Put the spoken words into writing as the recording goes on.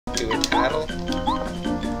battle.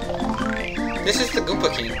 This is the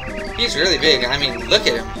Goomba King. He's really big. I mean, look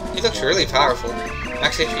at him. He looks really powerful.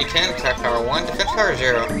 Max HP 10, attack power 1, defense power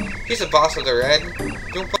 0. He's the boss of the red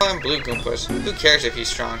Goomba and blue Goombas. Who cares if he's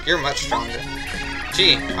strong? You're much stronger.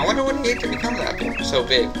 Gee, I wonder what he ate to become that big, so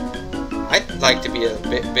big. I'd like to be a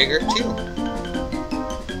bit bigger too.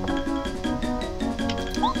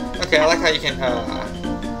 Okay, I like how you can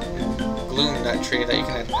gloom that tree, that you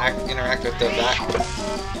can interact with the bat.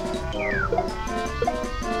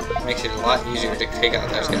 Makes it a lot easier to take out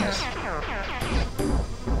those guys.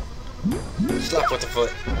 Slap with the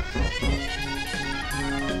foot.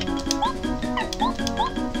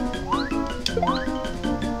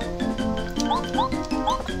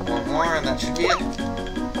 One more and that should be it.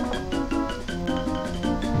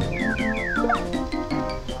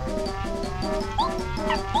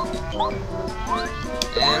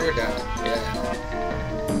 And we're done. Yeah.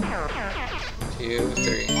 2,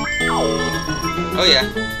 3. Oh yeah.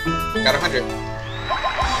 Got 100.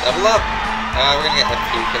 Level up! We're gonna get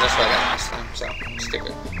FP because that's what I got last time, so stick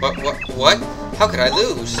with it. What? How could I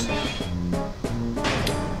lose?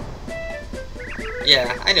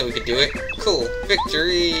 Yeah, I knew we could do it. Cool.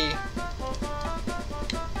 Victory!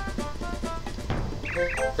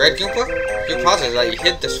 Red Goomba? You're positive that you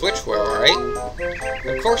hid the switch well, right?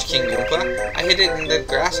 Of course, King Goomba. I hid it in the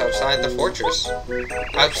grass outside the fortress.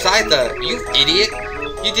 Outside the... You idiot!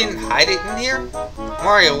 You didn't hide it in here?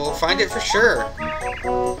 Mario will find it for sure.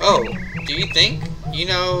 Oh, do you think? You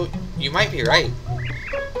know, you might be right.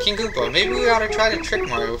 King Goomba, maybe we ought to try to trick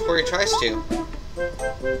Mario before he tries to.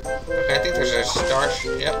 Okay, I think there's a star...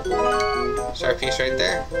 Yep. Star piece right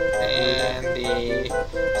there. And the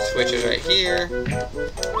switch is right here.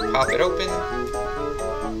 Pop it open.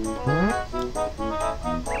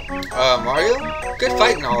 Mario? Good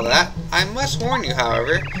fight and all that. I must warn you,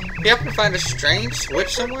 however, if you happen to find a strange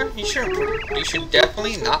switch somewhere, you should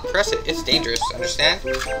definitely not press it. It's dangerous, understand?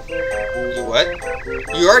 You what?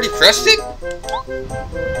 You already pressed it?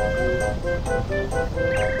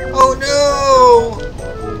 Oh no!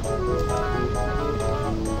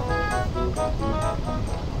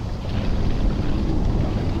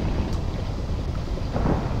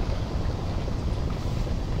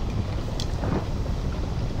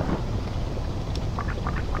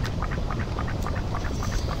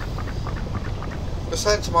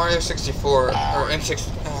 Besides Mario 64, or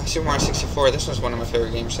Super Mario 64, this was one of my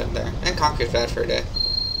favorite games in there. And Conker's Bad Fur Day.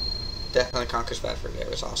 Definitely Conker's Bad Fur Day. It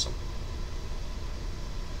was awesome.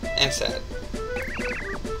 And sad.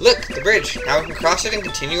 Look, the bridge. Now we can cross it and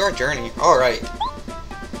continue our journey. Alright.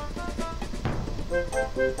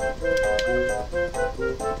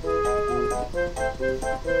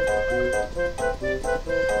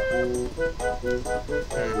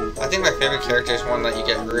 I think my favorite character is one that you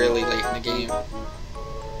get really late in the game.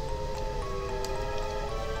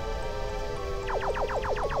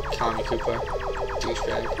 Tommy Koopa.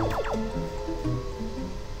 Douchebag.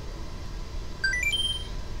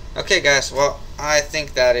 Okay guys, well, I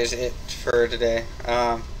think that is it for today.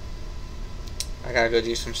 I gotta go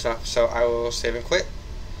do some stuff, so I will save and quit.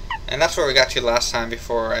 And that's where we got to last time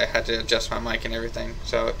before I had to adjust my mic and everything.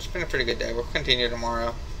 So it's been a pretty good day. We'll continue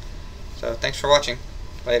tomorrow. So thanks for watching.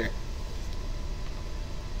 Later.